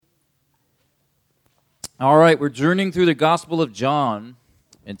All right, we're journeying through the Gospel of John,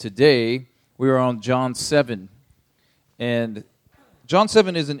 and today we are on John 7. And John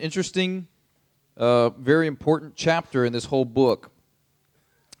 7 is an interesting, very important chapter in this whole book.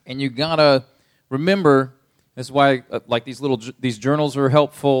 And you gotta remember, that's why like these journals are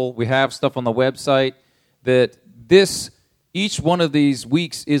helpful. We have stuff on the website that each one of these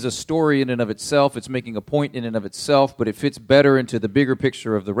weeks is a story in and of itself. It's making a point in and of itself, but it fits better into the bigger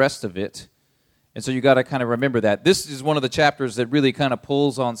picture of the rest of it. And so you got to kind of remember that. This is one of the chapters that really kind of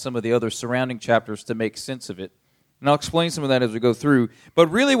pulls on some of the other surrounding chapters to make sense of it. And I'll explain some of that as we go through. But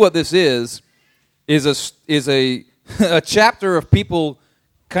really what this is a a chapter of people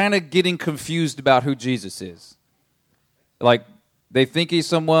kind of getting confused about who Jesus is. Like, they think he's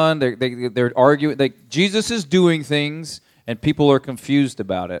someone, they're arguing. Jesus is doing things, and people are confused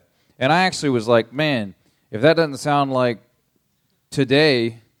about it. And I actually was like, man, if that doesn't sound like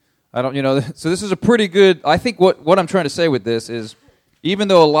today... so this is a pretty good, I think what I'm trying to say with this is, even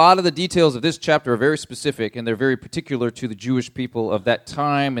though a lot of the details of this chapter are very specific, and they're very particular to the Jewish people of that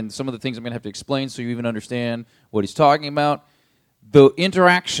time, and some of the things I'm going to have to explain so you even understand what he's talking about, the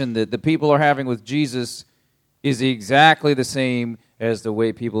interaction that the people are having with Jesus is exactly the same as the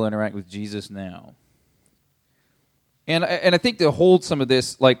way people interact with Jesus now. And I think to hold some of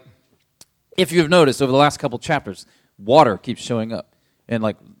this, like, if you've noticed over the last couple chapters, water keeps showing up. And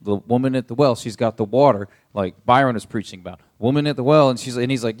like the woman at the well, she's got the water, like Byron is preaching about. Woman at the well, and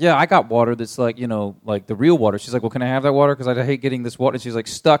he's like, yeah, I got water that's like, like the real water. She's like, well, can I have that water? Because I hate getting this water. And she's like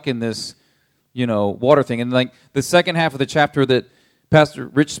stuck in this, water thing. And like the second half of the chapter that Pastor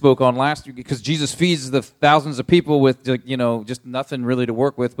Rich spoke on last week, because Jesus feeds the thousands of people with, just nothing really to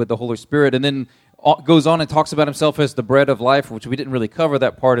work with the Holy Spirit. And then goes on and talks about himself as the bread of life, which we didn't really cover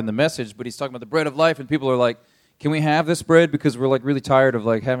that part in the message, but he's talking about the bread of life, and people are like, can we have this bread? Because we're like really tired of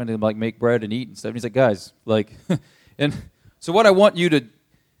like having to like make bread and eat and stuff. And he's like, guys, like, and so what I want you're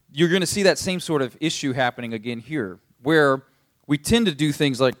going to see that same sort of issue happening again here, where we tend to do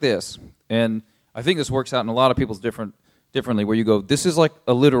things like this. And I think this works out in a lot of people's differently, where you go, this is like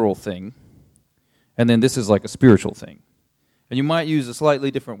a literal thing, and then this is like a spiritual thing. And you might use a slightly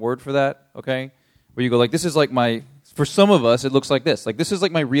different word for that, okay? Where you go like, this is like for some of us, it looks like this. Like, this is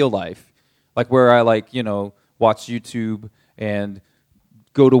like my real life. Like where I like, watch YouTube and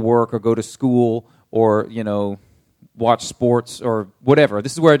go to work or go to school or, watch sports or whatever.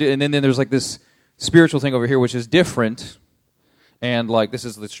 This is where I do. And then there's like this spiritual thing over here, which is different. And like this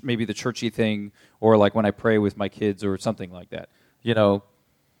is maybe the churchy thing, or like when I pray with my kids or something like that,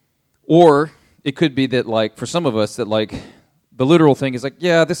 Or it could be that like for some of us that like the literal thing is like,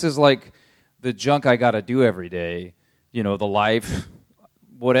 yeah, this is like the junk I got to do every day, the life,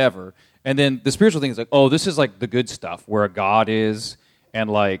 whatever. And then the spiritual thing is like, oh, this is like the good stuff where a God is, and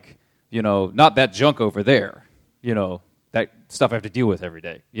like, not that junk over there, that stuff I have to deal with every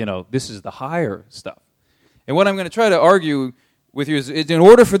day. This is the higher stuff. And what I'm going to try to argue with you is in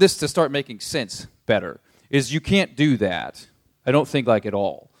order for this to start making sense better, is you can't do that. I don't think like at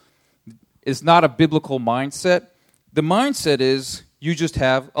all. It's not a biblical mindset. The mindset is you just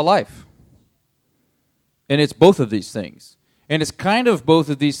have a life. And it's both of these things. And it's kind of both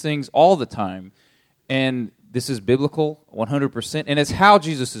of these things all the time. And this is biblical, 100%. And it's how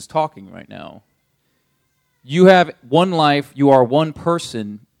Jesus is talking right now. You have one life. You are one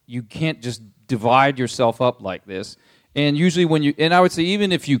person. You can't just divide yourself up like this. And usually and I would say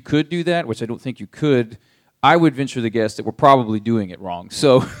even if you could do that, which I don't think you could, I would venture to guess that we're probably doing it wrong.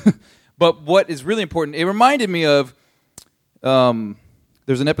 So, but what is really important, it reminded me of,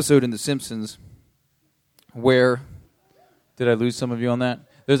 there's an episode in The Simpsons where... Did I lose some of you on that?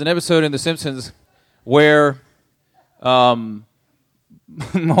 There's an episode in The Simpsons where Homer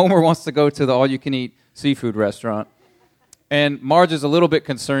wants to go to the all-you-can-eat seafood restaurant, and Marge is a little bit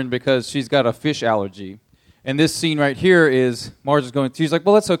concerned because she's got a fish allergy. And this scene right here is Marge is going, she's like,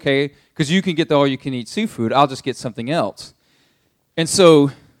 well, that's okay, because you can get the all-you-can-eat seafood. I'll just get something else. And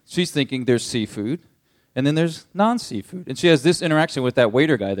so she's thinking there's seafood, and then there's non-seafood. And she has this interaction with that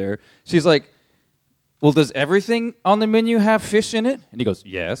waiter guy there. She's like, well, does everything on the menu have fish in it? And he goes,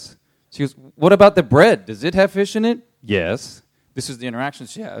 yes. She goes, what about the bread? Does it have fish in it? Yes. This is the interaction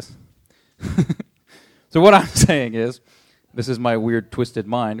she has. So what I'm saying is, this is my weird, twisted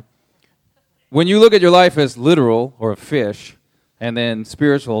mind. When you look at your life as literal, or a fish, and then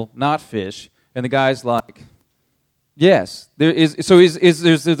spiritual, not fish, and the guy's like, yes. Is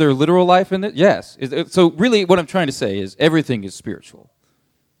there literal life in it? Yes. So really what I'm trying to say is everything is spiritual,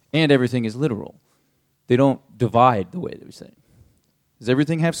 and everything is literal. They don't divide the way they're saying. Does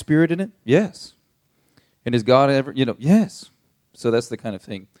everything have spirit in it? Yes. And is God ever, yes. So that's the kind of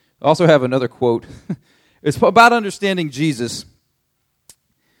thing. I also have another quote, It's about understanding Jesus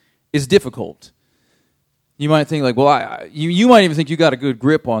is difficult. You might think like, well, you might even think you got a good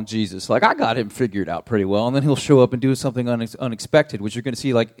grip on Jesus. Like, I got him figured out pretty well, and then he'll show up and do something unexpected, which you're going to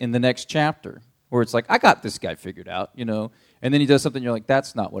see like in the next chapter, where it's like, I got this guy figured out, you know, and then he does something, you're like,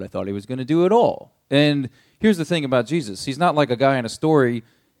 that's not what I thought he was going to do at all. And here's the thing about Jesus. He's not like a guy in a story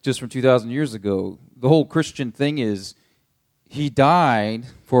just from 2,000 years ago. The whole Christian thing is he died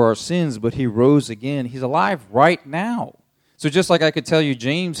for our sins, but he rose again. He's alive right now. So just like I could tell you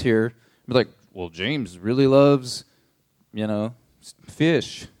James here, be like, well, James really loves, you know,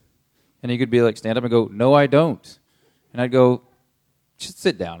 fish. And he could be like, stand up and go, no, I don't. And I'd go, just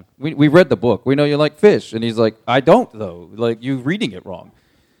sit down. We read the book. We know you like fish. And he's like, I don't, though. Like, you're reading it wrong.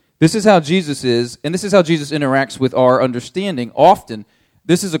 This is how Jesus is, and this is how Jesus interacts with our understanding often.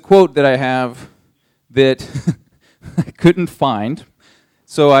 This is a quote that I have that I couldn't find.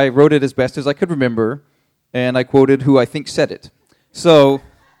 So I wrote it as best as I could remember, and I quoted who I think said it. So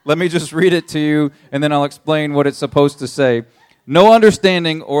let me just read it to you, and then I'll explain what it's supposed to say. No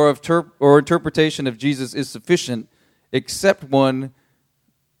understanding or interpretation of Jesus is sufficient except one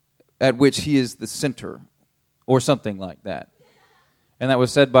at which he is the center, or something like that. And that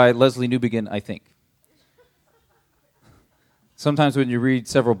was said by Leslie Newbegin, I think. Sometimes when you read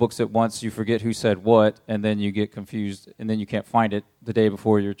several books at once, you forget who said what, and then you get confused, and then you can't find it the day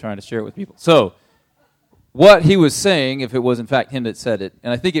before you're trying to share it with people. So, what he was saying, if it was in fact him that said it,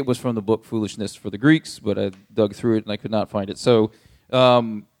 and I think it was from the book Foolishness for the Greeks, but I dug through it and I could not find it. So,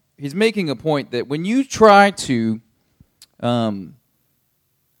 he's making a point that when you try to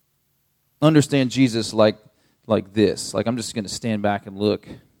understand Jesus like this, like I'm just going to stand back and look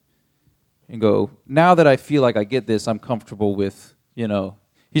and go, now that I feel like I get this, I'm comfortable with, you know.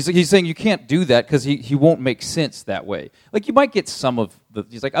 He's saying you can't do that because he won't make sense that way. Like you might get some of the,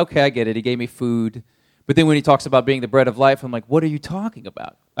 he's like, okay, I get it. He gave me food. But then when he talks about being the bread of life, I'm like, what are you talking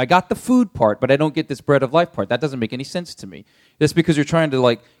about? I got the food part, but I don't get this bread of life part. That doesn't make any sense to me. That's because you're trying to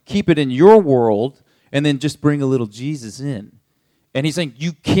like keep it in your world and then just bring a little Jesus in. And he's saying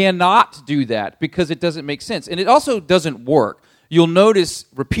you cannot do that because it doesn't make sense. And it also doesn't work. You'll notice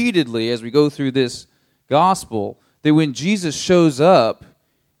repeatedly as we go through this gospel that when Jesus shows up,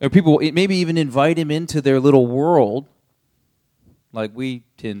 or people maybe even invite him into their little world, like we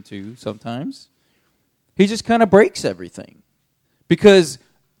tend to sometimes, he just kind of breaks everything. Because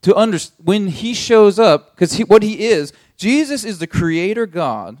when he shows up, because what he is, Jesus is the creator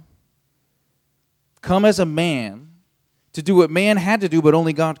God, come as a man, to do what man had to do, but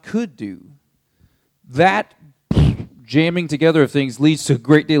only God could do. That jamming together of things leads to a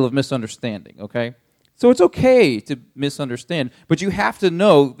great deal of misunderstanding, okay? So it's okay to misunderstand, but you have to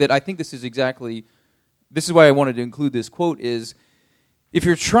know that I think this is why I wanted to include this quote, is if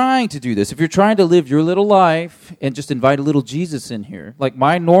you're trying to do this, if you're trying to live your little life and just invite a little Jesus in here, like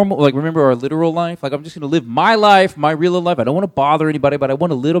remember our literal life? Like I'm just going to live my life, my real life. I don't want to bother anybody, but I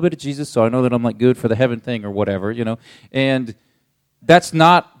want a little bit of Jesus so I know that I'm like good for the heaven thing or whatever, you know. And that's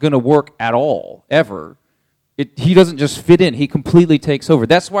not going to work at all, ever. He doesn't just fit in. He completely takes over.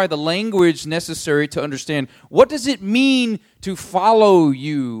 That's why the language necessary to understand what does it mean to follow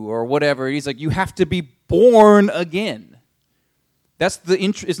you or whatever. He's like, you have to be born again.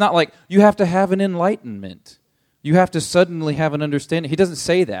 It's not like you have to have an enlightenment. You have to suddenly have an understanding. He doesn't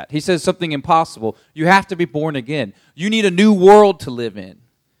say that. He says something impossible. You have to be born again. You need a new world to live in.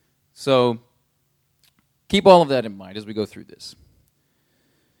 So keep all of that in mind as we go through this.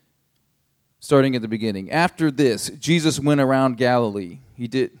 Starting at the beginning. After this, Jesus went around Galilee.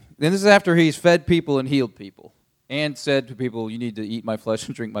 Then this is after he's fed people and healed people. And said to people, you need to eat my flesh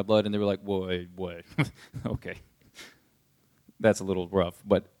and drink my blood. And they were like, wait. Okay. That's a little rough.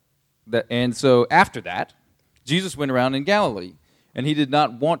 And so after that, Jesus went around in Galilee. And he did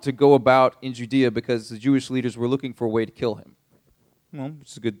not want to go about in Judea because the Jewish leaders were looking for a way to kill him. Well,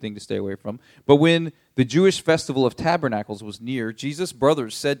 it's a good thing to stay away from. But when the Jewish festival of tabernacles was near, Jesus'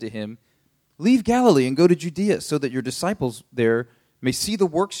 brothers said to him, leave Galilee and go to Judea so that your disciples there may see the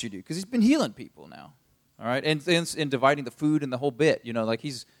works you do. Because he's been healing people now. All right? And dividing the food and the whole bit. You know, like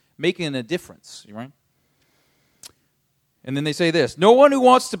he's making a difference. Right? And then they say this, no one who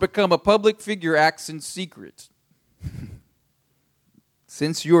wants to become a public figure acts in secret.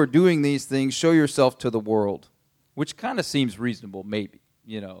 Since you are doing these things, show yourself to the world. Which kind of seems reasonable, maybe.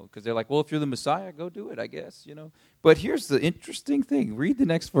 You know, because they're like, well, if you're the Messiah, go do it, I guess. You know. But here's the interesting thing. Read the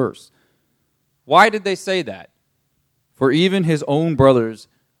next verse. Why did they say that? For even his own brothers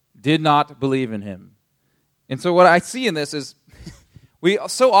did not believe in him. And so what I see in this is we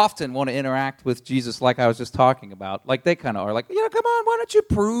so often want to interact with Jesus like I was just talking about. Like they kind of are like, come on, why don't you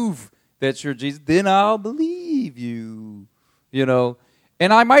prove that you're Jesus, then I'll believe you. You know,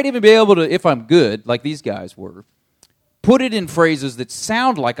 and I might even be able to, if I'm good, like these guys were, put it in phrases that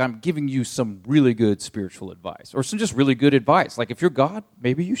sound like I'm giving you some really good spiritual advice or some just really good advice. Like if you're God,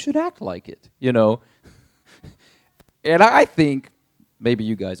 maybe you should act like it, you know. And I think maybe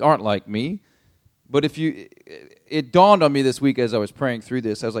you guys aren't like me, but it dawned on me this week as I was praying through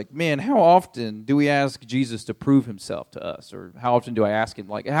this. I was like, man, how often do we ask Jesus to prove himself to us? Or how often do I ask him,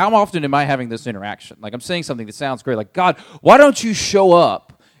 like, how often am I having this interaction? Like I'm saying something that sounds great, like, God, why don't you show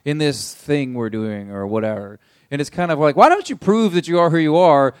up in this thing we're doing or whatever? And it's kind of like, why don't you prove that you are who you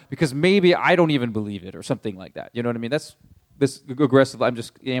are? Because maybe I don't even believe it or something like that. You know what I mean? That's this aggressive. I'm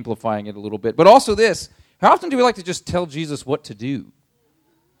just amplifying it a little bit. But also this, how often do we like to just tell Jesus what to do?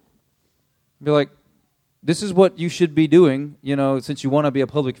 Be like, this is what you should be doing, you know, since you want to be a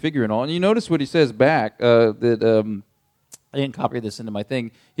public figure and all. And you notice what he says back, that I didn't copy this into my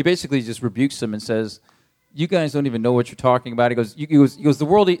thing. He basically just rebukes them and says, you guys don't even know what you're talking about. He goes, the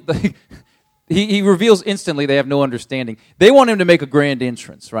world... He reveals instantly they have no understanding. They want him to make a grand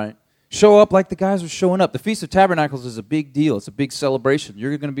entrance, right? Show up like the guys are showing up. The Feast of Tabernacles is a big deal. It's a big celebration.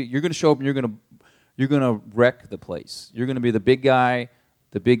 You're going to show up and you're going to wreck the place. You're going to be the big guy,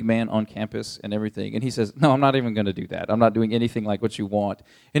 the big man on campus and everything. And he says, no, I'm not even going to do that. I'm not doing anything like what you want.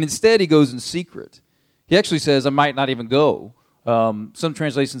 And instead he goes in secret. He actually says, I might not even go. Some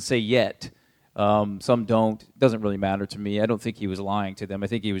translations say yet. Some don't. It doesn't really matter to me. I don't think he was lying to them. I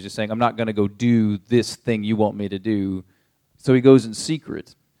think he was just saying, I'm not going to go do this thing you want me to do. So he goes in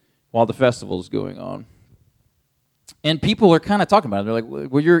secret while the festival is going on. And people are kind of talking about it. They're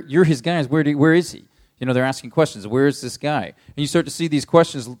like, well, you're his guys. Where is he? You know, they're asking questions. Where is this guy? And you start to see these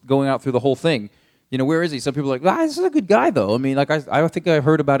questions going out through the whole thing. You know, where is he? Some people are like, this is a good guy, though. I mean, like, I think I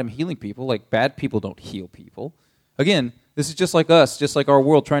heard about him healing people. Like, bad people don't heal people. Again, this is just like us, just like our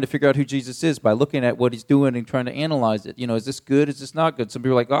world, trying to figure out who Jesus is by looking at what he's doing and trying to analyze it. You know, is this good? Is this not good? Some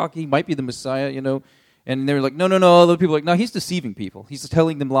people are like, he might be the Messiah, you know. And they're like, no. Other people are like, no, he's deceiving people. He's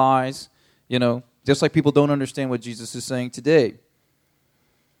telling them lies, you know, just like people don't understand what Jesus is saying today.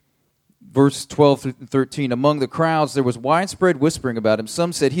 Verse 12 through 13, among the crowds there was widespread whispering about him.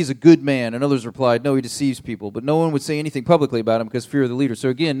 Some said, he's a good man, and others replied, no, he deceives people. But no one would say anything publicly about him because of fear of the leader. So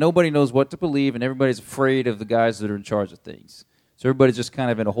again, nobody knows what to believe, and everybody's afraid of the guys that are in charge of things. So everybody's just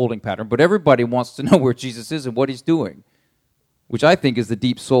kind of in a holding pattern. But everybody wants to know where Jesus is and what he's doing, which I think is the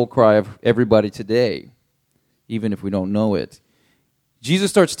deep soul cry of everybody today, even if we don't know it.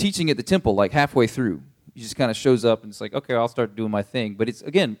 Jesus starts teaching at the temple like halfway through. He just kind of shows up and it's like, okay, I'll start doing my thing. But it's,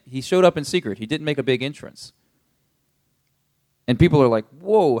 again, he showed up in secret. He didn't make a big entrance. And people are like,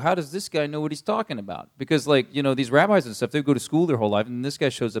 whoa, how does this guy know what he's talking about? Because, like, you know, these rabbis and stuff, they go to school their whole life, and this guy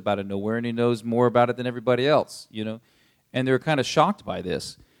shows up out of nowhere, and he knows more about it than everybody else, you know? And they're kind of shocked by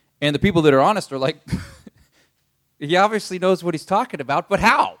this. And the people that are honest are like, he obviously knows what he's talking about, but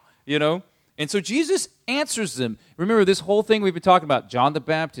how, you know? And so Jesus answers them. Remember this whole thing we've been talking about, John the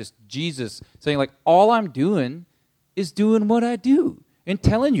Baptist, Jesus, saying like, all I'm doing is doing what I do and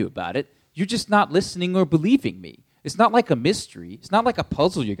telling you about it. You're just not listening or believing me. It's not like a mystery. It's not like a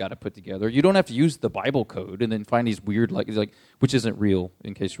puzzle you got to put together. You don't have to use the Bible code and then find these weird, like which isn't real,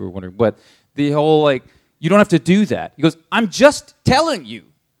 in case you were wondering. But the whole, like, you don't have to do that. He goes, I'm just telling you.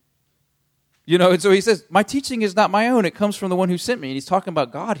 You know, and so he says, my teaching is not my own. It comes from the one who sent me. And he's talking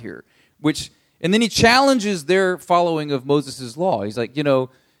about God here. And then he challenges their following of Moses' law. He's like, you know,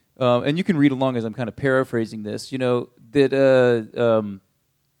 and you can read along as I'm kind of paraphrasing this, you know, that, go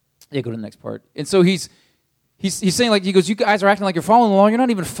to the next part. And so he's saying, like, he goes, you guys are acting like you're following along. You're not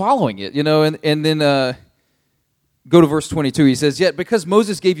even following it, you know. And then go to verse 22. He says, yet because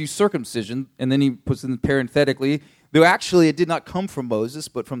Moses gave you circumcision, and then he puts in parenthetically, though actually it did not come from Moses,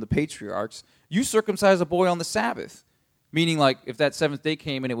 but from the patriarchs, you circumcise a boy on the Sabbath. Meaning, like, if that seventh day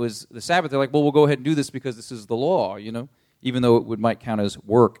came and it was the Sabbath, they're like, well, we'll go ahead and do this because this is the law, you know, even though it might count as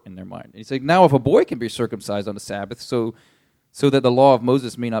work in their mind. And he's like, now if a boy can be circumcised on the Sabbath so that the law of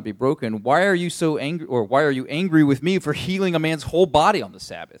Moses may not be broken, why are you so angry, or why are you angry with me for healing a man's whole body on the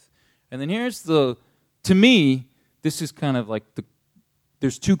Sabbath? And then here's to me, this is kind of like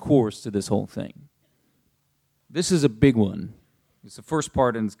there's two cores to this whole thing. This is a big one. It's the first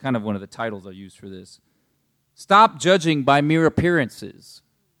part, and it's kind of one of the titles I use for this. Stop judging by mere appearances,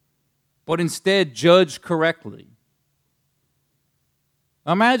 but instead judge correctly.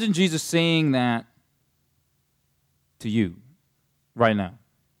 Imagine Jesus saying that to you right now.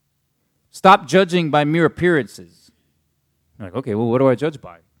 Stop judging by mere appearances. You're like, okay, well, what do I judge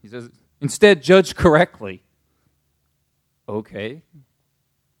by? He says, instead judge correctly. Okay.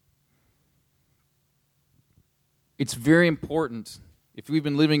 It's very important if we've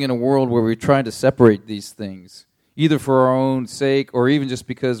been living in a world where we're trying to separate these things, either for our own sake or even just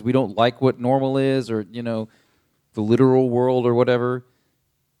because we don't like what normal is or, the literal world or whatever,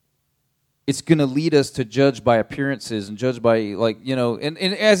 it's going to lead us to judge by appearances and judge by, and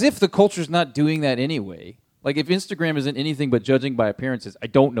as if the culture's not doing that anyway. Like, if Instagram isn't anything but judging by appearances, I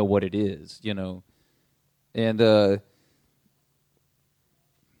don't know what it is, And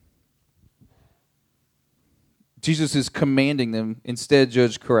Jesus is commanding them, instead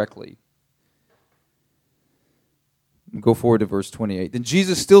judge correctly. Go forward to verse 28. Then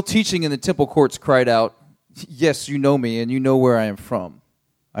Jesus, still teaching in the temple courts, cried out, "Yes, you know me, and you know where I am from.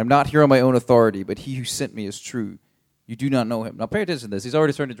 I am not here on my own authority, but he who sent me is true. You do not know him." Now pay attention to this. He's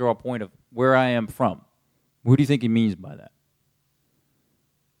already starting to draw a point of where I am from. What do you think he means by that?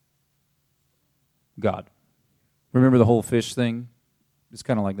 God. Remember the whole fish thing? It's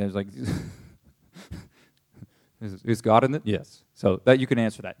kind of like that. It's like, is God in it? Yes. So that you can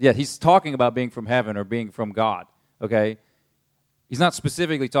answer that. Yeah, he's talking about being from heaven or being from God. Okay? He's not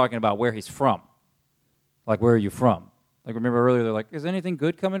specifically talking about where he's from. Like, where are you from? Like, remember earlier, they're like, is anything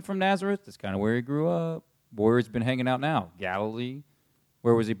good coming from Nazareth? That's kind of where he grew up. Where he's been hanging out now? Galilee.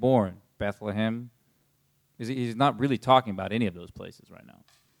 Where was he born? Bethlehem. He's not really talking about any of those places right now.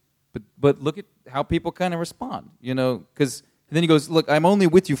 But look at how people kind of respond, because then he goes, look, I'm only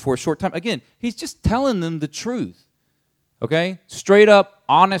with you for a short time. Again, he's just telling them the truth, okay? Straight up,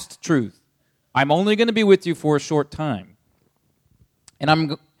 honest truth. I'm only going to be with you for a short time.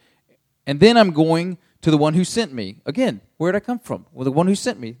 And then I'm going to the one who sent me. Again, where did I come from? Well, the one who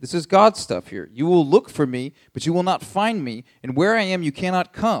sent me. This is God's stuff here. You will look for me, but you will not find me. And where I am, you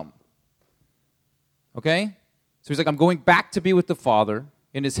cannot come. Okay? So he's like, I'm going back to be with the Father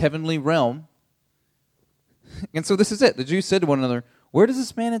in his heavenly realm. And so this is it. The Jews said to one another, where does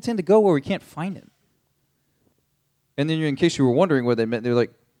this man intend to go where we can't find him? And then in case you were wondering what they meant, they're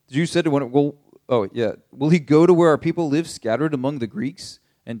like, the Jews said to one another, will he go to where our people live scattered among the Greeks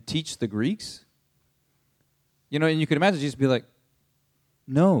and teach the Greeks? And you can imagine Jesus be like,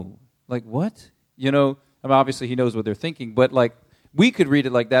 no. Like, what? Obviously he knows what they're thinking, but like, we could read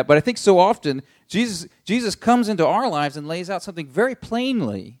it like that. But I think so often, Jesus comes into our lives and lays out something very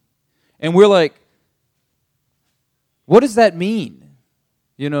plainly. And we're like, what does that mean?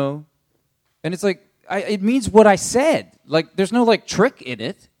 And it's like, it means what I said. Like, there's no like trick in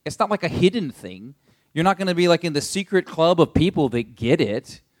it. It's not like a hidden thing. You're not going to be like in the secret club of people that get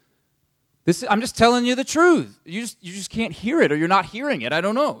it. I'm just telling you the truth. You just can't hear it, or you're not hearing it. I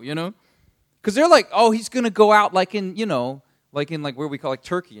don't know, because they're like, oh, he's going to go out like in where we call like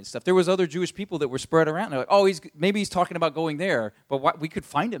Turkey and stuff. There was other Jewish people that were spread around. They're like, oh, maybe he's talking about going there, but we could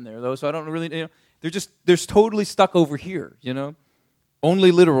find him there though. So I don't really, they're totally stuck over here.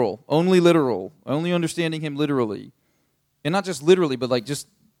 Only literal, only understanding him literally, and not just literally, but like just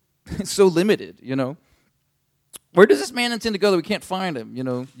so limited. Where does this man intend to go that we can't find him?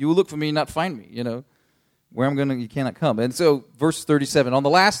 You will look for me and not find me. Where I'm going, you cannot come. And so, verse 37, on the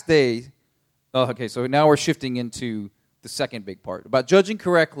last day. Oh, okay. So now we're shifting into the second big part about judging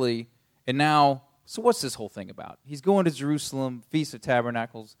correctly. And now, so what's this whole thing about? He's going to Jerusalem, Feast of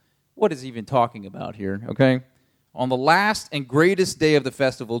Tabernacles. What is he even talking about here? Okay. On the last and greatest day of the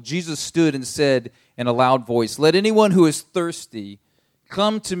festival, Jesus stood and said in a loud voice, "Let anyone who is thirsty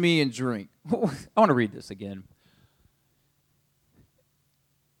come to me and drink." I want to read this again.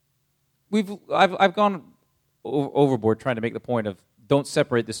 I've gone overboard trying to make the point of don't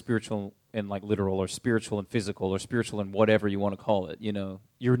separate the spiritual and like literal, or spiritual and physical, or spiritual and whatever you want to call it.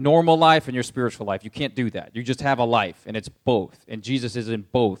 Your normal life and your spiritual life. You can't do that. You just have a life, and it's both. And Jesus is in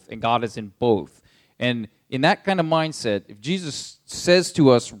both, and God is in both. And in that kind of mindset, if Jesus says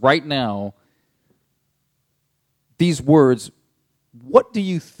to us right now these words, what do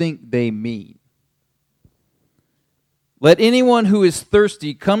you think they mean? Let anyone who is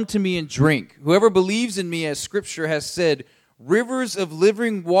thirsty come to me and drink. Whoever believes in me, as Scripture has said, rivers of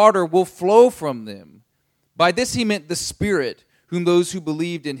living water will flow from them. By this he meant the Spirit, whom those who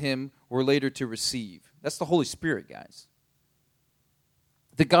believed in him were later to receive. That's the Holy Spirit, guys.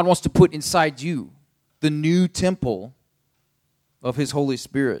 That God wants to put inside you, the new temple of his Holy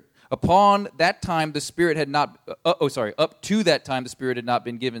Spirit. Upon that time, the Spirit had not, up to that time, the Spirit had not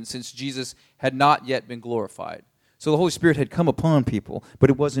been given, since Jesus had not yet been glorified. So the Holy Spirit had come upon people,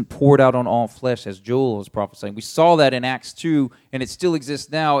 but it wasn't poured out on all flesh, as Joel was prophesying. We saw that in Acts 2, and it still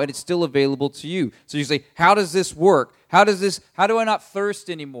exists now, and it's still available to you. So you say, how does this work? How do I not thirst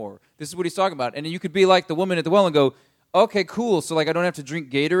anymore? This is what he's talking about. And then you could be like the woman at the well and go, okay, cool, so like I don't have to drink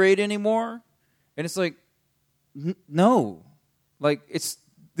Gatorade anymore? And it's like, no. Like,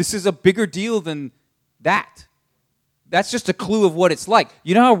 this is a bigger deal than that. that's just a clue of what it's like.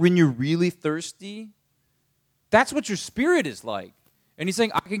 You know how when you're really thirsty, that's what your spirit is like. And he's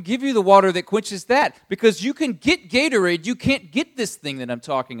saying, I can give you the water that quenches that, because you can get Gatorade, you can't get this thing that I'm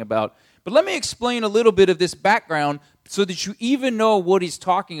talking about. But let me explain a little bit of this background so that you even know what he's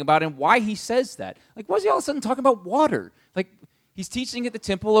talking about and why he says that. Like, why is he all of a sudden talking about water? Like, he's teaching at the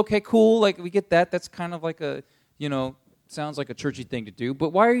temple, okay, cool, like, we get that. That's kind of like a, sounds like a churchy thing to do. But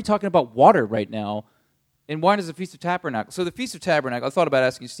why are you talking about water right now? And why does the Feast of Tabernacle? So the Feast of Tabernacle, I thought about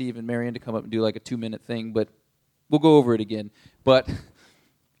asking Steve and Marianne to come up and do like a 2-minute thing, but we'll go over it again. But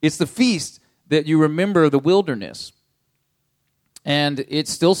it's the feast that you remember the wilderness. And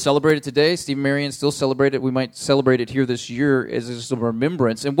it's still celebrated today. Steve and Marianne still celebrate it. We might celebrate it here this year as just a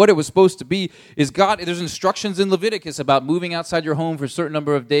remembrance. And what it was supposed to be is there's instructions in Leviticus about moving outside your home for a certain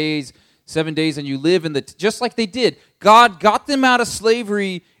number of days, 7 days, and you live in just like they did. God got them out of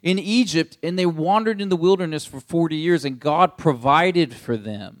slavery in Egypt, and they wandered in the wilderness for 40 years, and God provided for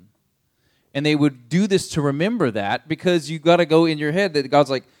them. And they would do this to remember that, because you got to go in your head that God's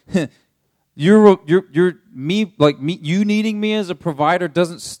like, you're me, like me, you needing me as a provider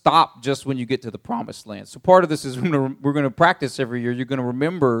doesn't stop just when you get to the promised land. So part of this is we're going to practice every year. You're going to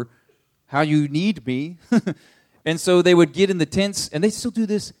remember how you need me. And so they would get in the tents, and they still do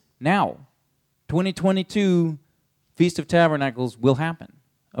this now. 2022 Feast of Tabernacles will happen,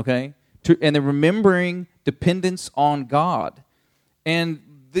 okay? And they're remembering dependence on God. And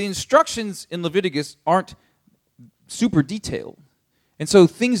the instructions in Leviticus aren't super detailed. And so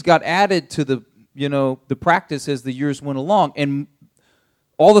things got added to the practice as the years went along. And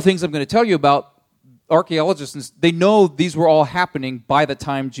all the things I'm going to tell you about, archaeologists, they know these were all happening by the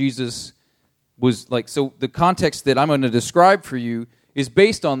time Jesus was like. So the context that I'm going to describe for you is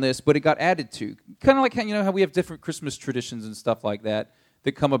based on this, but it got added to. Kind of like how we have different Christmas traditions and stuff like that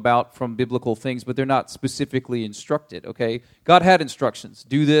come about from biblical things, but they're not specifically instructed, okay? God had instructions.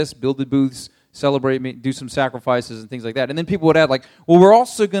 Do this, build the booths, celebrate, do some sacrifices and things like that. And then people would add like, well, we're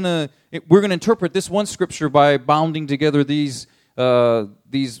going to interpret this one scripture by bounding together these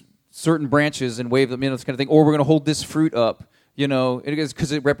certain branches and wave them, this kind of thing. Or we're going to hold this fruit up,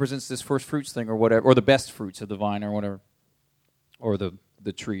 because it represents this first fruits thing or whatever, or the best fruits of the vine or whatever, or the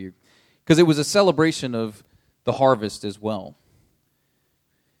tree. Because it was a celebration of the harvest as well.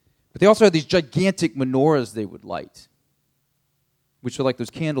 But they also had these gigantic menorahs they would light, which are like those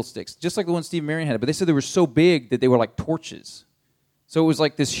candlesticks, just like the one Steve and Marianne had. But they said they were so big that they were like torches. So it was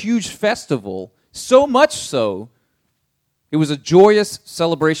like this huge festival, so much so, it was a joyous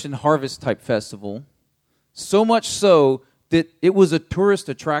celebration harvest type festival, so much so that it was a tourist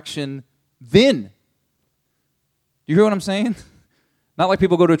attraction then. You hear what I'm saying? Not like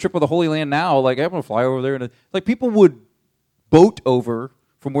people go to a trip of the Holy Land now, like I'm going to fly over there. Like people would boat over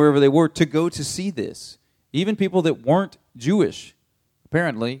from wherever they were to go to see this. Even people that weren't Jewish,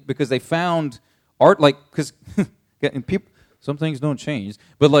 apparently, because they found art, because some things don't change,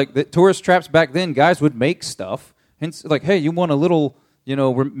 but like the tourist traps back then, guys would make stuff, and like, hey, you want a little,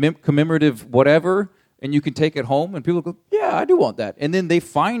 commemorative whatever, and you can take it home, and people go, yeah, I do want that. And then they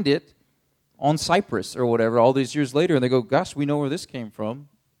find it on Cyprus or whatever all these years later, and they go, gosh, we know where this came from,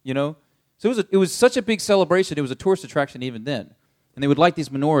 So it was such a big celebration, it was a tourist attraction even then. And they would light these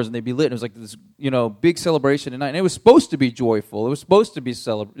menorahs, and they'd be lit. And it was like this, big celebration at night. And it was supposed to be joyful. It was supposed to be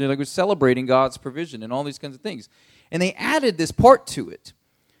it was celebrating God's provision and all these kinds of things. And they added this part to it,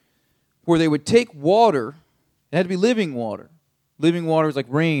 where they would take water. It had to be living water. Living water is like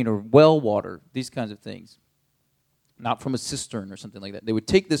rain or well water, these kinds of things. Not from a cistern or something like that. They would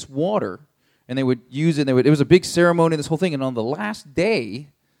take this water, and they would use it. It was a big ceremony, this whole thing. And on the last day,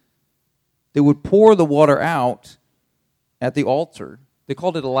 they would pour the water out at the altar. They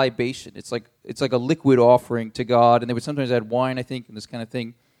called it a libation. It's like a liquid offering to God, and they would sometimes add wine, I think, and this kind of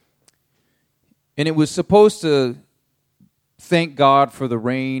thing. And it was supposed to thank God for the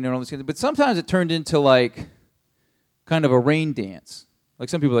rain and all this kind of thing, but sometimes it turned into like kind of a rain dance. Like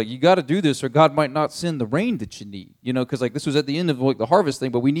some people are like, you got to do this or God might not send the rain that you need, because like this was at the end of like the harvest thing,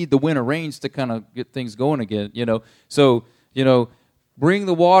 but we need the winter rains to kind of get things going again, So, bring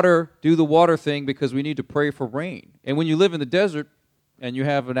the water, do the water thing because we need to pray for rain. And when you live in the desert and you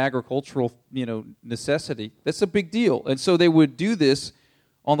have an agricultural, necessity, that's a big deal. And so they would do this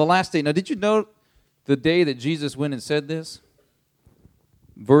on the last day. Now, did you know the day that Jesus went and said this?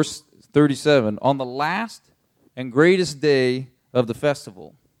 Verse 37, on the last and greatest day of the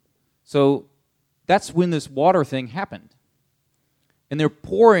festival. So that's when this water thing happened. And they're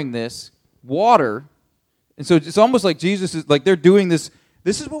pouring this water. And so it's almost like Jesus is like they're doing this.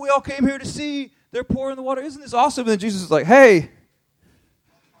 This is what we all came here to see. They're pouring the water. Isn't this awesome? And then Jesus is like, hey,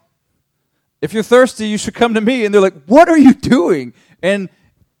 If you're thirsty, you should come to me. And they're like, what are you doing? And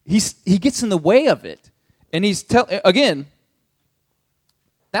he gets in the way of it. And again,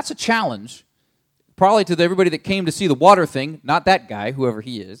 that's a challenge, probably to everybody that came to see the water thing, not that guy, whoever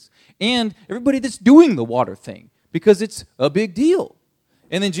he is, and everybody that's doing the water thing, because it's a big deal.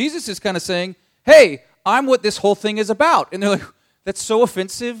 And then Jesus is kind of saying, hey, I'm what this whole thing is about. And they're like, that's so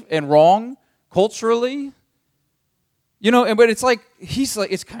offensive and wrong culturally. But it's like,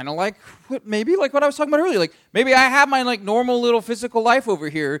 it's kind of like, maybe like what I was talking about earlier. Like, maybe I have my like normal little physical life over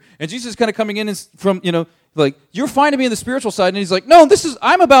here, and Jesus is kind of coming in and from, like, you're fine to be in the spiritual side. And he's like, no,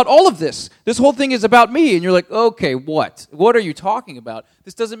 I'm about all of this. This whole thing is about me. And you're like, okay, what? What are you talking about?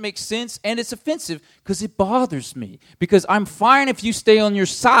 This doesn't make sense, and it's offensive because it bothers me. Because I'm fine if you stay on your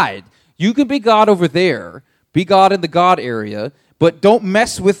side. You can be God over there, be God in the God area, but don't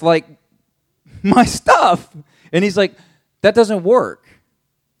mess with, like, my stuff. And he's like, that doesn't work.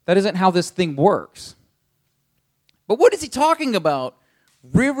 That isn't how this thing works. But what is he talking about?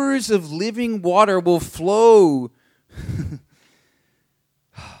 Rivers of living water will flow.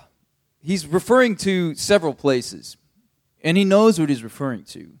 He's referring to several places, and he knows what he's referring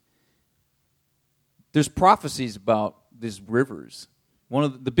to. There's prophecies about these rivers. One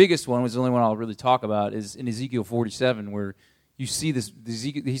of the biggest one, was the only one I'll really talk about, is in Ezekiel 47, where you see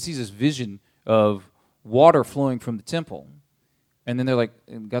he sees this vision of water flowing from the temple. And then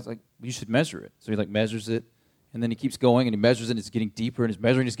God's like, you should measure it. So he like measures it, and then he keeps going, and he measures it, and it's getting deeper, and he's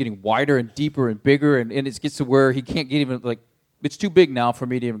measuring, it's getting wider and deeper and bigger, and it gets to where he can't get even, like, it's too big now for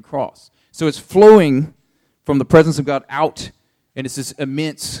me to even cross. So it's flowing from the presence of God out, and it's this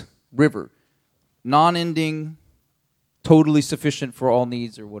immense river, non-ending, totally sufficient for all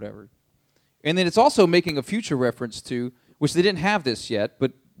needs or whatever. And then it's also making a future reference to, which they didn't have this yet,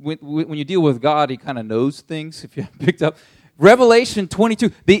 but when you deal with God, he kind of knows things, if you haven't picked up. Revelation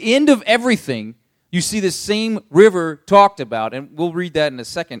 22, the end of everything, you see this same river talked about, and we'll read that in a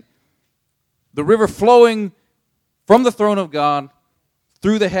second. The river flowing from the throne of God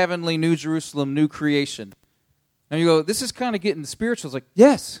through the heavenly New Jerusalem, new creation. And you go, this is kind of getting spiritual. It's like,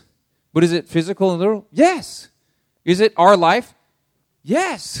 yes. But is it physical and literal? Yes. Is it our life?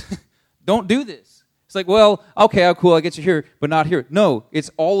 Yes. Don't do this. It's like, well, okay, cool, I get you here, but not here. No, it's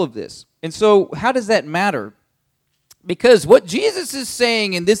all of this. And so how does that matter? Because what Jesus is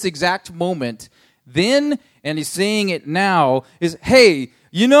saying in this exact moment then, and he's saying it now, is, hey,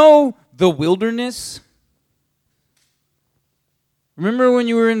 the wilderness? Remember when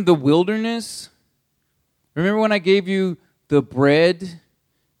you were in the wilderness? Remember when I gave you the bread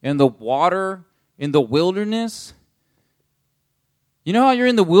and the water in the wilderness? You know how you're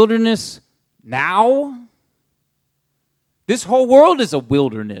in the wilderness now? This whole world is a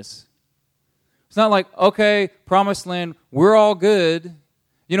wilderness. It's not like, okay, promised land, we're all good.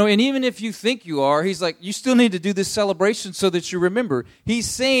 And even if you think you are, he's like, you still need to do this celebration so that you remember. He's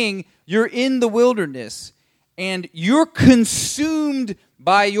saying you're in the wilderness and you're consumed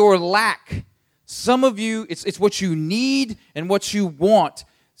by your lack. Some of you, it's what you need and what you want.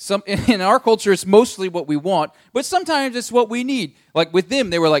 In our culture, it's mostly what we want, but sometimes it's what we need. Like with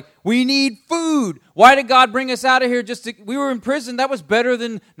them, they were like, we need food. Why did God bring us out of here? We were in prison. That was better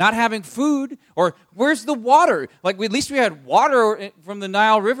than not having food. Or where's the water? Like at least we had water from the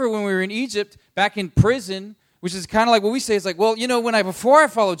Nile River when we were in Egypt back in prison, which is kind of like what we say. It's like, well, before I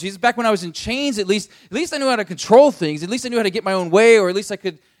followed Jesus, back when I was in chains, at least I knew how to control things. At least I knew how to get my own way, or at least I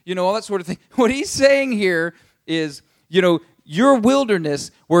could, all that sort of thing. What he's saying here is, your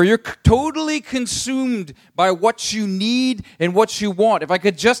wilderness, where you're totally consumed by what you need and what you want. If I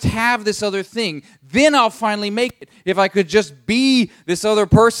could just have this other thing, then I'll finally make it. If I could just be this other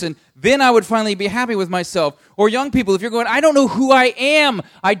person, then I would finally be happy with myself. Or young people, if you're going, I don't know who I am.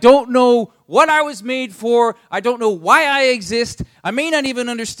 I don't know what I was made for. I don't know why I exist. I may not even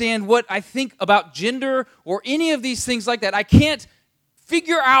understand what I think about gender or any of these things like that. I can't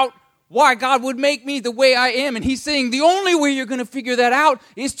figure out why God would make me the way I am. And he's saying the only way you're going to figure that out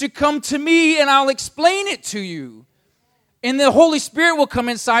is to come to me and I'll explain it to you. And the Holy Spirit will come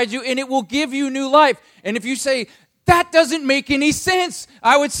inside you and it will give you new life. And if you say, that doesn't make any sense,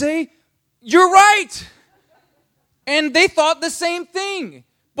 I would say, you're right. And they thought the same thing.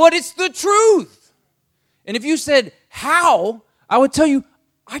 But it's the truth. And if you said, how? I would tell you,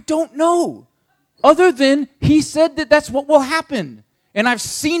 I don't know. Other than he said that that's what will happen. And I've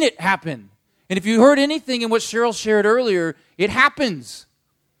seen it happen. And if you heard anything in what Cheryl shared earlier, it happens.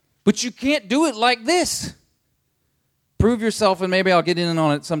 But you can't do it like this. Prove yourself, and maybe I'll get in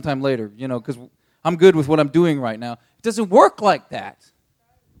on it sometime later, because I'm good with what I'm doing right now. It doesn't work like that.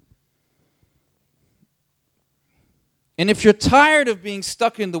 And if you're tired of being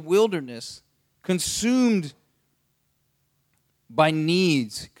stuck in the wilderness, consumed by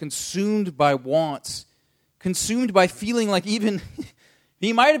needs, consumed by wants, consumed by feeling like even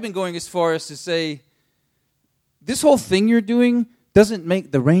he might have been going as far as to say, this whole thing you're doing doesn't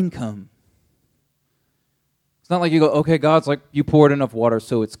make the rain come. It's not like you go, okay, God's like, you poured enough water,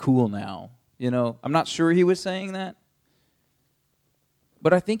 so it's cool now. I'm not sure he was saying that.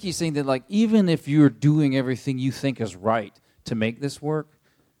 But I think he's saying that, like, even if you're doing everything you think is right to make this work,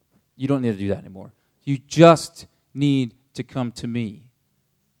 you don't need to do that anymore. You just need to come to me.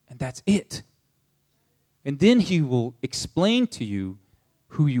 And that's it. And then he will explain to you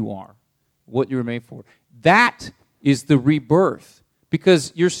who you are, what you were made for. That is the rebirth.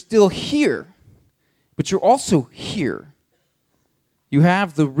 Because you're still here, but you're also here. You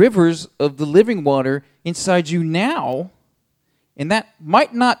have the rivers of the living water inside you now, and that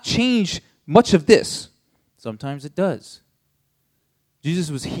might not change much of this. Sometimes it does. Jesus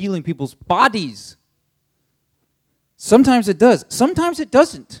was healing people's bodies. Sometimes it does. Sometimes it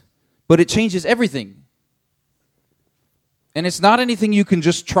doesn't. But it changes everything. And it's not anything you can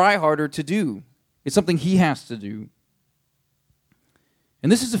just try harder to do. It's something he has to do.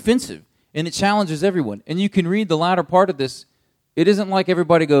 And this is offensive. And it challenges everyone. And you can read the latter part of this. It isn't like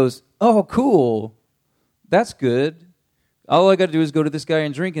everybody goes, oh, cool. That's good. All I got to do is go to this guy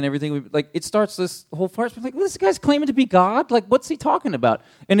and drink and everything. Like, it starts this whole farce. Like, well, this guy's claiming to be God? Like, what's he talking about?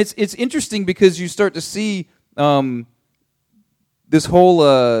 And it's interesting because you start to see this whole...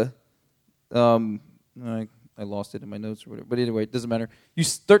 I lost it in my notes or whatever. But anyway, it doesn't matter. You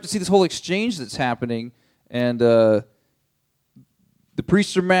start to see this whole exchange that's happening. And the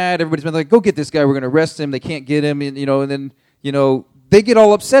priests are mad. Everybody's been like, go get this guy. We're going to arrest him. They can't get him. And, and then, they get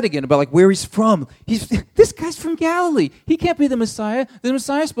all upset again about like where he's from. This guy's from Galilee. He can't be the Messiah. The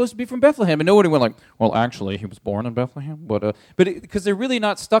Messiah's supposed to be from Bethlehem. And nobody went like, well, actually, he was born in Bethlehem. But because they're really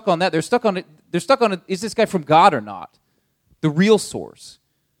not stuck on that. They're stuck on it. Is this guy from God or not? The real source.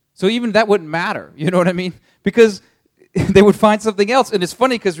 So even that wouldn't matter. You know what I mean? Because they would find something else. And it's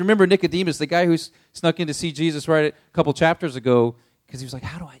funny because remember Nicodemus, the guy who snuck in to see Jesus right a couple chapters ago, because he was like,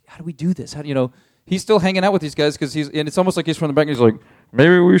 how do we do this? He's still hanging out with these guys because and it's almost like he's from the back and he's like,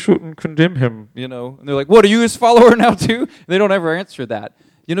 maybe we shouldn't condemn him, And they're like, what, are you his follower now too? They don't ever answer that.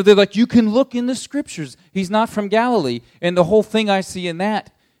 They're like, you can look in the scriptures. He's not from Galilee. And the whole thing I see in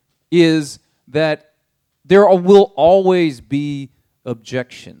that is that there will always be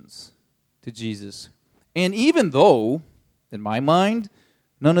objections to Jesus. And even though, in my mind,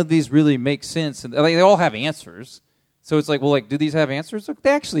 none of these really make sense, and they all have answers. So it's like, well, do these have answers? Look, they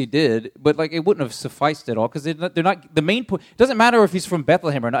actually did, but it wouldn't have sufficed at all because they're not the main point. It doesn't matter if he's from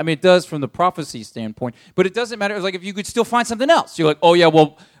Bethlehem or not. I mean, it does from the prophecy standpoint, but it doesn't matter. It's like if you could still find something else. You're like, oh yeah,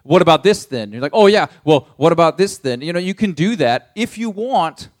 well, what about this then? You're like, oh yeah, well, what about this then? You can do that if you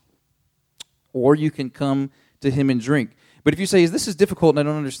want, or you can come to him and drink. But if you say, this is difficult and I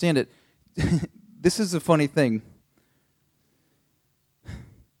don't understand it, this is a funny thing.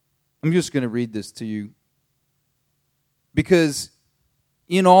 I'm just going to read this to you. Because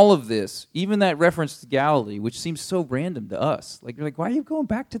in all of this, even that reference to Galilee, which seems so random to us, you're like, why are you going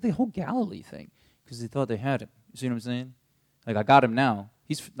back to the whole Galilee thing? Because they thought they had him. You see what I'm saying? I got him now.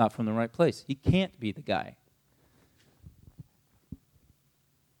 He's not from the right place. He can't be the guy.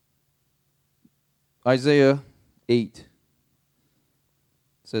 Isaiah 8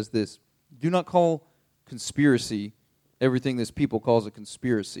 says this, do not call conspiracy everything this people calls a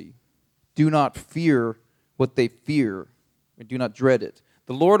conspiracy. Do not fear what they fear, and do not dread it.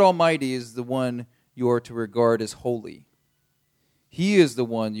 The Lord Almighty is the one you are to regard as holy. He is the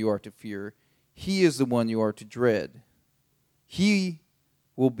one you are to fear. He is the one you are to dread. He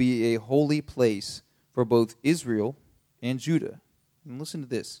will be a holy place for both Israel and Judah. And listen to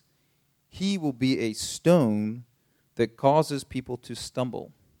this. He will be a stone that causes people to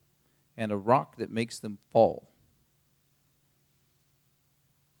stumble, and a rock that makes them fall.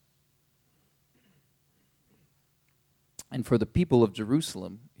 And for the people of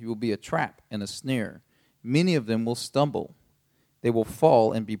Jerusalem, he will be a trap and a snare. Many of them will stumble. They will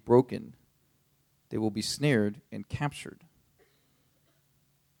fall and be broken. They will be snared and captured.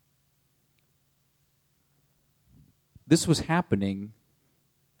 This was happening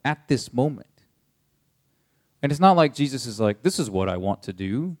at this moment. And it's not like Jesus is like, this is what I want to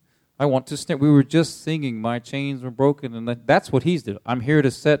do. I want to snare. We were just singing, my chains were broken. And that's what he's doing. I'm here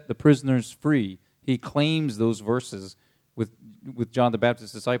to set the prisoners free. He claims those verses with John the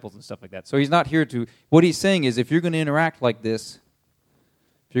Baptist's disciples and stuff like that. So he's not here to... What he's saying is if you're going to interact like this,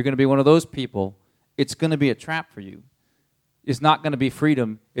 if you're going to be one of those people, it's going to be a trap for you. It's not going to be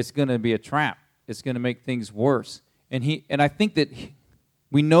freedom. It's going to be a trap. It's going to make things worse. And I think that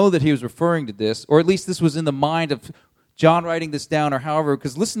We know that he was referring to this, or at least this was in the mind of John writing this down, or however,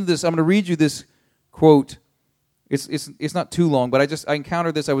 because listen to this. I'm going to read you this quote. It's not too long, but I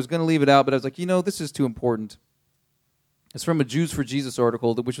encountered this. I was going to leave it out, but I was like, this is too important. It's from a Jews for Jesus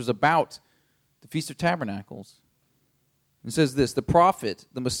article, which was about the Feast of Tabernacles. It says this: the prophet,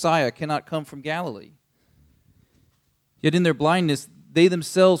 the Messiah, cannot come from Galilee. Yet in their blindness, they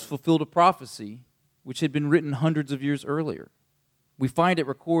themselves fulfilled a prophecy which had been written hundreds of years earlier. We find it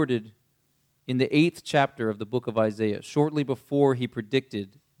recorded in the 8th chapter of the book of Isaiah, shortly before he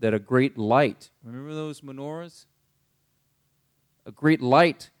predicted that a great light, remember those menorahs? A great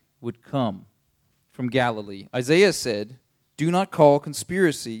light would come from Galilee. Isaiah said, "Do not call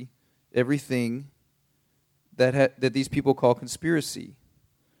conspiracy everything that these people call conspiracy."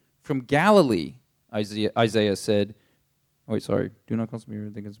 From Galilee, Isaiah said, do not call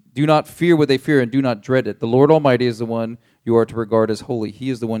conspiracy. Do not fear what they fear and do not dread it. The Lord Almighty is the one you are to regard as holy. He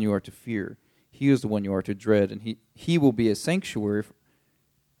is the one you are to fear. He is the one you are to dread, and he will be a sanctuary.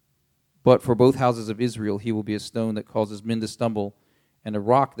 But for both houses of Israel, he will be a stone that causes men to stumble and a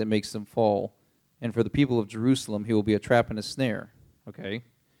rock that makes them fall. And for the people of Jerusalem, he will be a trap and a snare. Okay.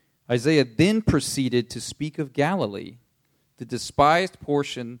 Isaiah then proceeded to speak of Galilee, the despised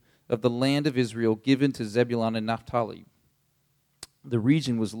portion of the land of Israel given to Zebulun and Naphtali. The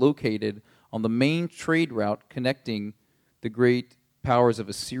region was located on the main trade route connecting the great powers of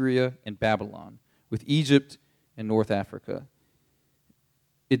Assyria and Babylon with Egypt and North Africa.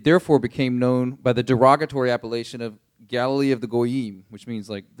 It therefore became known by the derogatory appellation of Galilee of the Goyim, which means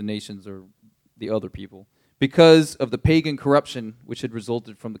like the nations or the other people, because of the pagan corruption which had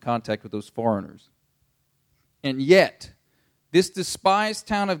resulted from the contact with those foreigners. And yet, this despised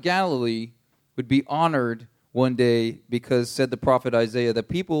town of Galilee would be honored one day because, said the prophet Isaiah, the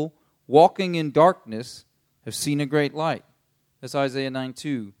people walking in darkness have seen a great light. That's Isaiah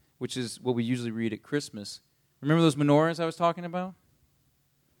 9:2, which is what we usually read at Christmas. Remember those menorahs I was talking about?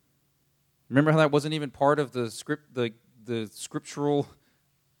 Remember how that wasn't even part of the script, the scriptural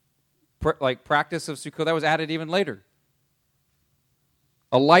practice of Sukkot? That was added even later.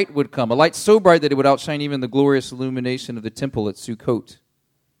 A light would come, a light so bright that it would outshine even the glorious illumination of the temple at Sukkot.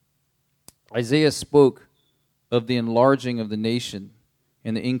 Isaiah spoke of the enlarging of the nation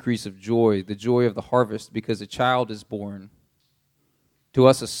and the increase of joy, the joy of the harvest, because a child is born, to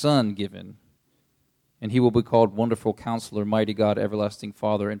us a son given, and he will be called Wonderful Counselor, Mighty God, Everlasting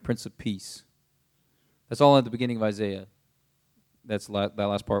Father, and Prince of Peace. That's all at the beginning of Isaiah. That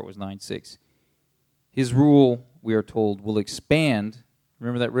last part was 9:6. His rule, we are told, will expand.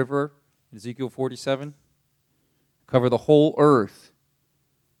 Remember that river in Ezekiel 47? Cover the whole earth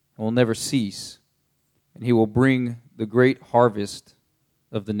and will never cease. And he will bring the great harvest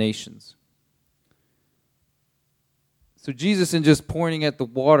of the nations. So Jesus, in just pointing at the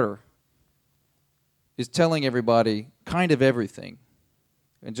water, is telling everybody kind of everything.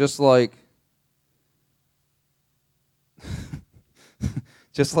 And just like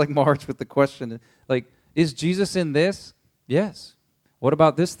March with the question, like, is Jesus in this? Yes. What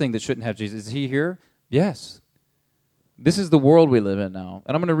about this thing that shouldn't have Jesus? Is he here? Yes. This is the world we live in now.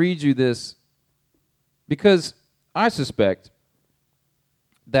 And I'm going to read you this because I suspect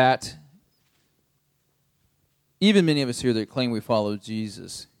that even many of us here that claim we follow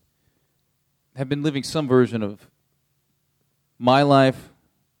Jesus have been living some version of my life,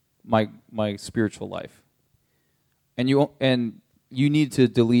 my spiritual life. And you need to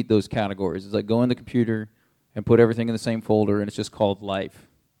delete those categories. It's like go in the computer and put everything in the same folder, and it's just called life.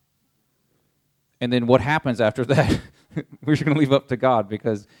 And then what happens after that, we're going to leave up to God,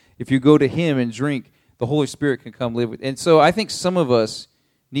 because if you go to him and drink, the Holy Spirit can come live with. And so I think some of us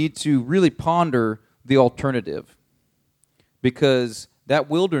need to really ponder the alternative, because that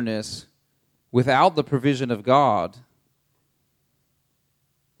wilderness without the provision of God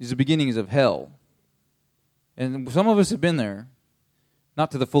is the beginnings of hell. And some of us have been there. Not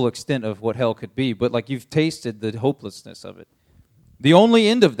to the full extent of what hell could be, but like you've tasted the hopelessness of it. The only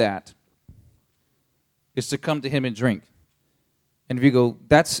end of that is to come to him and drink. And if you go,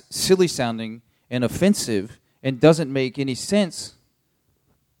 that's silly sounding and offensive and doesn't make any sense,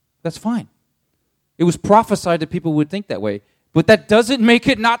 that's fine. It was prophesied that people would think that way, but that doesn't make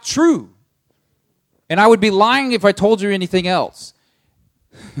it not true. And I would be lying if I told you anything else.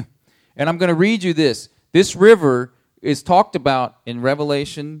 And I'm going to read you this. This river is talked about in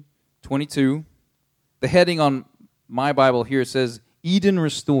Revelation 22. The heading on my Bible here says, Eden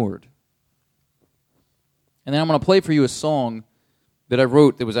Restored. And then I'm going to play for you a song that I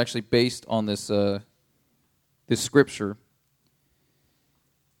wrote that was actually based on this scripture.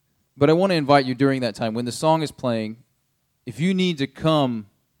 But I want to invite you during that time, when the song is playing, if you need to come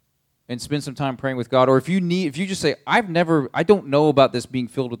and spend some time praying with God, or if you just say, I don't know about this being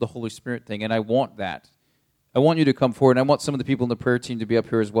filled with the Holy Spirit thing, and I want that. I want you to come forward, and I want some of the people in the prayer team to be up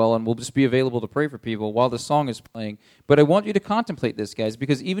here as well, and we'll just be available to pray for people while the song is playing. But I want you to contemplate this, guys,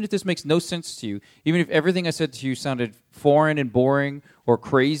 because even if this makes no sense to you, even if everything I said to you sounded foreign and boring or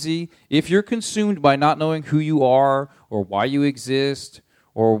crazy, if you're consumed by not knowing who you are or why you exist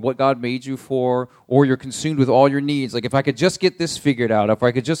or what God made you for, or you're consumed with all your needs, like if I could just get this figured out, if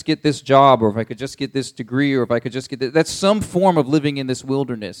I could just get this job, or if I could just get this degree, or if I could just get this, that's some form of living in this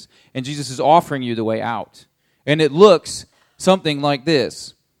wilderness, and Jesus is offering you the way out. And it looks something like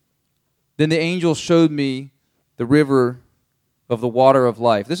this. Then the angel showed me the river of the water of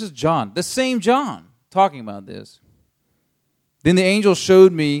life. This is John, the same John, talking about this. Then the angel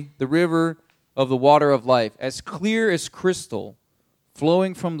showed me the river of the water of life, as clear as crystal,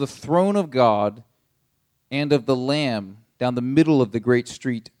 flowing from the throne of God and of the Lamb down the middle of the great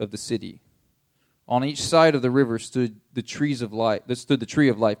street of the city. On each side of the river stood the trees of life. There stood the tree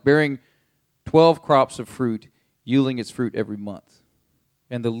of life, bearing 12 crops of fruit, yielding its fruit every month.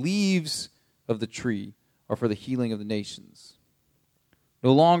 And the leaves of the tree are for the healing of the nations.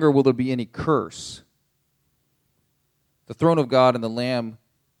 No longer will there be any curse. The throne of God and the Lamb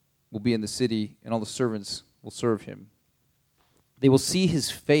will be in the city, and all the servants will serve him. They will see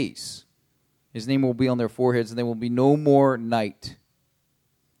his face. His name will be on their foreheads, and there will be no more night.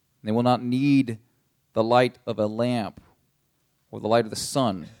 They will not need the light of a lamp or the light of the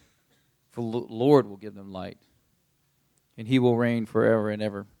sun, for the Lord will give them light, and he will reign forever and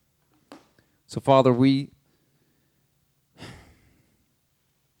ever. So, Father, we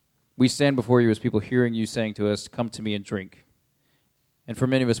stand before you as people hearing you saying to us, come to me and drink. And for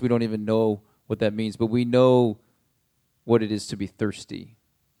many of us, we don't even know what that means, but we know what it is to be thirsty.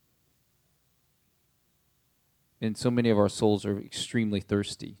 And so many of our souls are extremely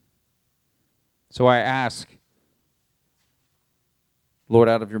thirsty. So I ask, Lord,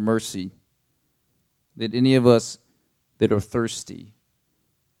 out of your mercy, that any of us that are thirsty,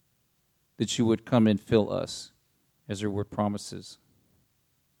 that you would come and fill us, as your word promises.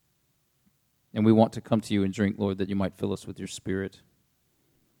 And we want to come to you and drink, Lord, that you might fill us with your Spirit.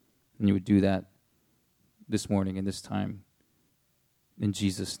 And you would do that this morning and this time, in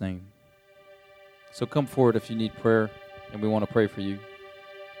Jesus' name. So come forward if you need prayer, and we want to pray for you.